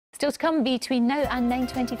Still to come between now and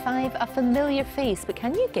 9:25, a familiar face, but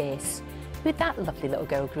can you guess who that lovely little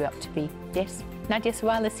girl grew up to be? Yes, Nadia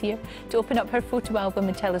Sawalha's here to open up her photo album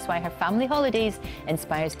and tell us why her family holidays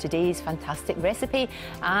inspires today's fantastic recipe.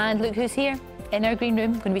 And look who's here in our green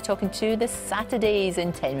room. Going to be talking to the Saturdays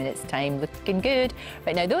in 10 minutes time. Looking good.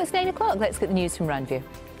 Right now though, it's 9 o'clock. Let's get the news from Ranview.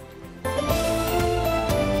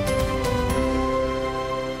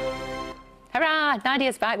 Hurrah!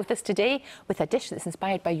 Nadia's back with us today with a dish that's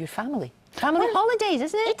inspired by your family. Family holidays,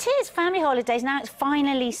 isn't it? It is, family holidays. Now it's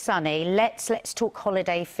finally sunny. Let's talk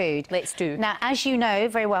holiday food. Let's do. Now, as you know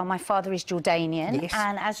very well, my father is Jordanian. Yes.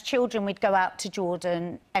 And as children, we'd go out to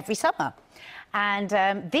Jordan every summer. And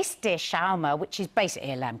this dish, shawarma, which is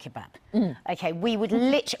basically a lamb kebab. OK, we would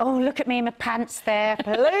literally... Oh, look at me in my pants there.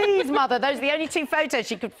 Please, Mother, those are the only 2 photos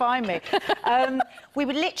she could find me. We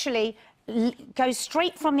would literally... go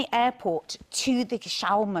straight from the airport to the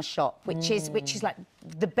shawarma shop, which is like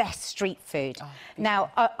the best street food. Oh,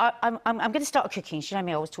 now, I'm going to start cooking. You know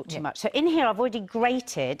me, I always talk too much. So in here, I've already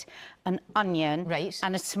grated an onion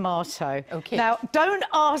and a tomato. Okay. Now, don't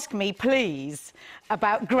ask me, please,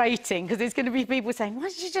 about grating, because there's going to be people saying, why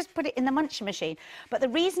did you just put it in the munching machine? But the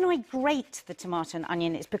reason I grate the tomato and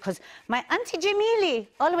onion is because my Auntie Jamili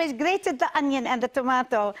always grated the onion and the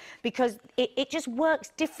tomato because it just works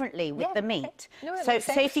differently with the meat. No,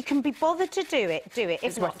 so if you can be bothered to do it, do it.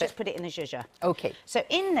 If not, just put it in the zhuzh. Okay. So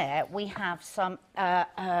in there, we have some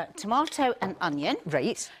tomato and onion.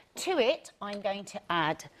 Right. To it, I'm going to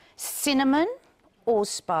add cinnamon,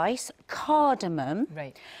 allspice, cardamom,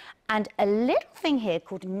 and a little thing here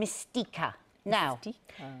called mastika. Now,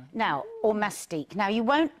 or mastique. Now, you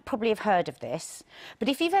won't probably have heard of this, but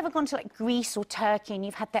if you've ever gone to like Greece or Turkey and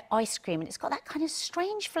you've had their ice cream and it's got that kind of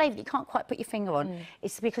strange flavour that you can't quite put your finger on,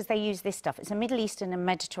 it's because they use this stuff. It's a Middle Eastern and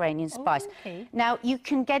Mediterranean spice. Okay. Now, you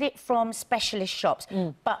can get it from specialist shops,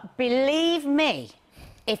 but believe me,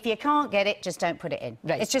 if you can't get it, just don't put it in.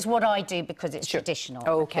 Right. It's just what I do because it's traditional.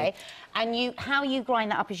 Okay. And how you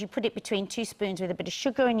grind that up is you put it between 2 spoons with a bit of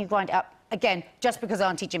sugar and you grind it up, again, just because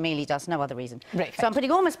Auntie Jamili does, no other reason. Right. So I'm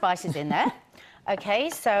putting all my spices in there.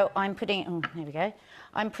 OK, so I'm putting... Oh, there we go.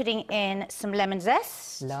 I'm putting in some lemon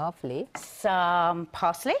zest. Lovely. Some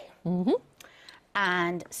parsley.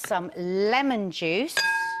 And some lemon juice.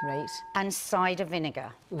 Right. And cider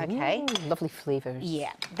vinegar, OK? Lovely flavours.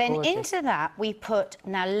 Yeah. Then into that, we put,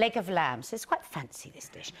 now, leg of lamb. So it's quite fancy, this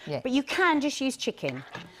dish. Yeah. But you can just use chicken.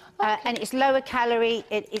 And it's lower calorie,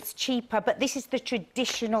 it's cheaper, but this is the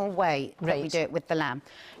traditional way that we do it with the lamb.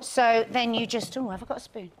 So then you just... Oh, have I got a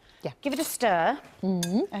spoon? Yeah. Give it a stir.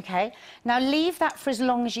 OK. Now, leave that for as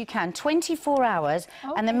long as you can, 24 hours,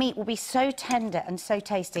 and the meat will be so tender and so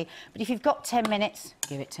tasty. But if you've got 10 minutes,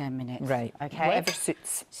 give it 10 minutes. Right. OK? Whatever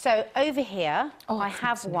suits. So, over here, I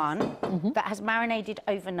have one that has marinated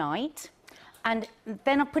overnight. And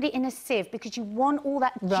then I put it in a sieve because you want all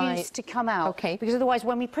that juice to come out. OK. Because otherwise,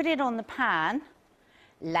 when we put it on the pan,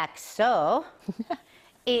 like so...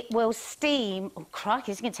 it will steam. Oh,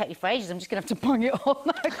 crikey, it's going to take me for ages. I'm just going to have to bung it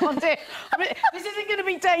on. I can't do it. This isn't going to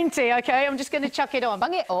be dainty, OK? I'm just going to chuck it on.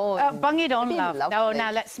 Bung it on. Bung it on, love. Oh,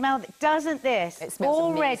 now let's smell it. Doesn't this? It smells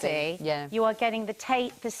already, you are getting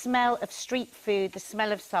the smell of street food, the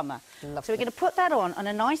smell of summer. Lovely. So we're going to put that on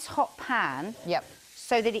a nice hot pan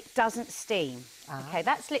so that it doesn't steam. OK,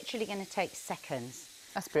 that's literally going to take seconds.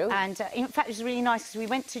 That's brilliant. And, in fact, it was really nice because we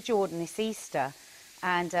went to Jordan this Easter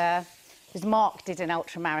and... because Mark did an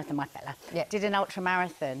ultra-marathon, my fella, did an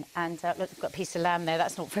ultra-marathon, and look, we've got a piece of lamb there,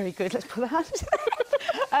 that's not very good, let's pull that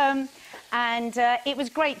out. It was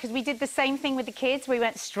great, because we did the same thing with the kids. We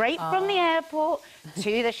went straight from the airport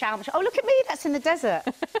to the shawarma shop. Oh, look at me, that's in the desert.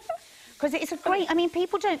 Because it's a great... I mean,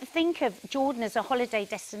 people don't think of Jordan as a holiday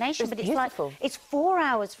destination, but it's beautiful. Like... It's 4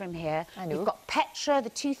 hours from here. I know. You've got Petra,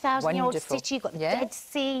 the 2,000-year-old city. You've got the Dead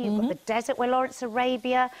Sea. You've got the desert where Lawrence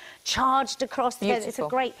Arabia charged across the desert. It's a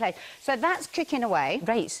great place. So that's cooking away.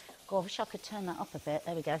 Right. God, I wish I could turn that up a bit.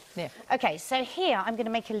 There we go. Yeah. OK, so here I'm going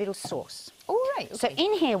to make a little sauce. All right. Okay. So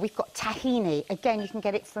in here we've got tahini. Again, you can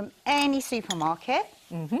get it from any supermarket.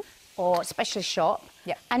 Or specialist shop.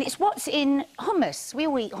 Yeah. And it's what's in hummus. We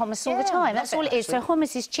all eat hummus all the time. That's all it is. So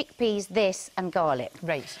hummus is chickpeas, this, and garlic.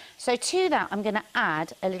 Right. So to that, I'm going to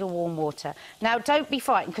add a little warm water. Now, don't be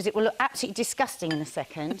frightened, because it will look absolutely disgusting in a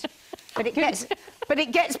second. But it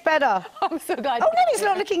gets better. I'm so glad. Oh, no, it's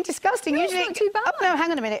not looking disgusting. No, usually it's not too bad. Oh, no, hang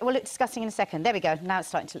on a minute. It will look disgusting in a second. There we go. Now it's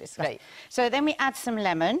starting to look disgusting. Right. So then we add some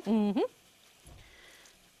lemon.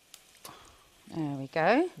 There we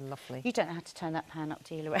go. Lovely. You don't know how to turn that pan up,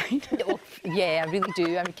 do you, Lorraine? Oh, yeah, I really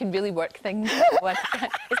do. I can really work things. Is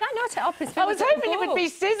that not it up? It's I was hoping it would be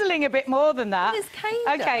sizzling a bit more than that. It's kind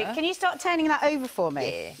of. OK, can you start turning that over for me?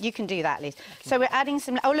 Yeah. You can do that, Liz. So we're adding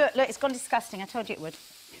some... Oh, look, it's gone disgusting. I told you it would.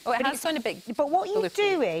 Oh, it has gone a bit... But what you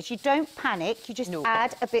do is you don't panic. You just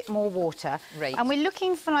add a bit more water. Right. And we're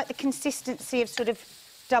looking for, like, the consistency of sort of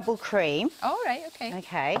double cream. Oh, right, OK.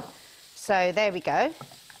 OK. So there we go.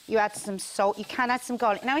 You add some salt. You can add some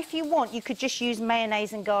garlic. Now, if you want, you could just use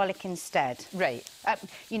mayonnaise and garlic instead. Right.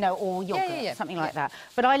 You know, or yogurt, something like that.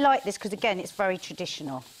 But I like this because, again, it's very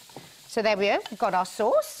traditional. So there we go. We've got our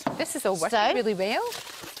sauce. This is all working really well.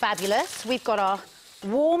 Fabulous. We've got our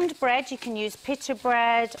warmed bread. You can use pita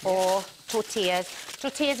bread or tortillas.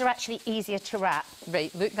 Tortillas are actually easier to wrap.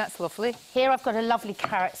 Right, look, that's lovely. Here I've got a lovely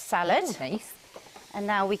carrot salad. Oh, nice. And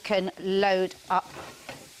now we can load up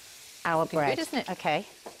our bread. Good, isn't it? OK.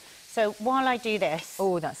 So while I do this...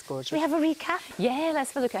 Oh, that's gorgeous. Should we have a recap? Yeah,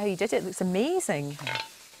 let's have a look at how you did it. It looks amazing.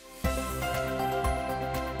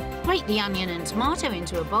 Grate the onion and tomato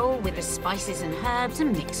into a bowl with the spices and herbs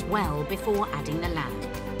and mix well before adding the lamb.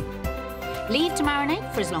 Leave to marinate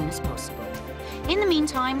for as long as possible. In the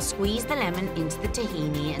meantime, squeeze the lemon into the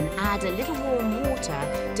tahini and add a little warm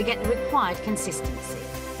water to get the required consistency.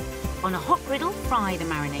 On a hot griddle, fry the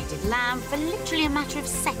marinated lamb for literally a matter of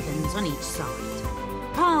seconds on each side.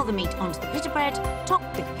 Pile the meat onto the pita bread, top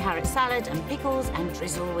the carrot salad and pickles and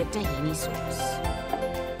drizzle with tahini sauce.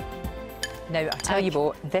 Now, I'll tell you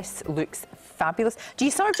what, this looks fabulous. Do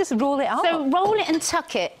you sort of just roll it up? So roll it and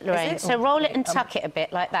tuck it, Lorraine. Is it? So roll it and tuck it a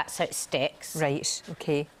bit like that so it sticks. Right,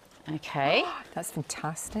 OK. OK. That's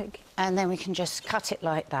fantastic. And then we can just cut it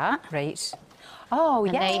like that. Right. Oh,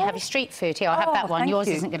 And yeah. there you have your street food. Here, I'll have that one. thank Yours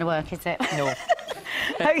you. isn't going to work, is it? No.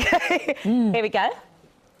 OK. Here we go.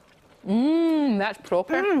 That's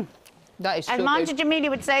proper. That is so And Auntie good. Jamila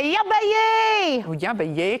would say, yabba yay! Oh, yeah, but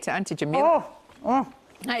yeah, to Auntie Jamila. Oh.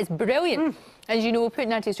 That is brilliant. As you know, we'll put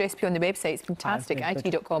Nadia's recipe on the website. It's fantastic. very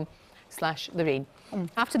good. itv.com/Lorraine.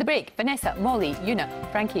 After the break, Vanessa, Molly, Una,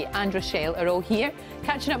 Frankie and Rochelle are all here,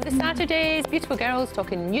 catching up with the Saturdays. Beautiful girls,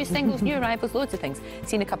 talking new singles, new arrivals, loads of things.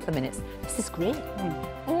 See you in a couple of minutes. This is great.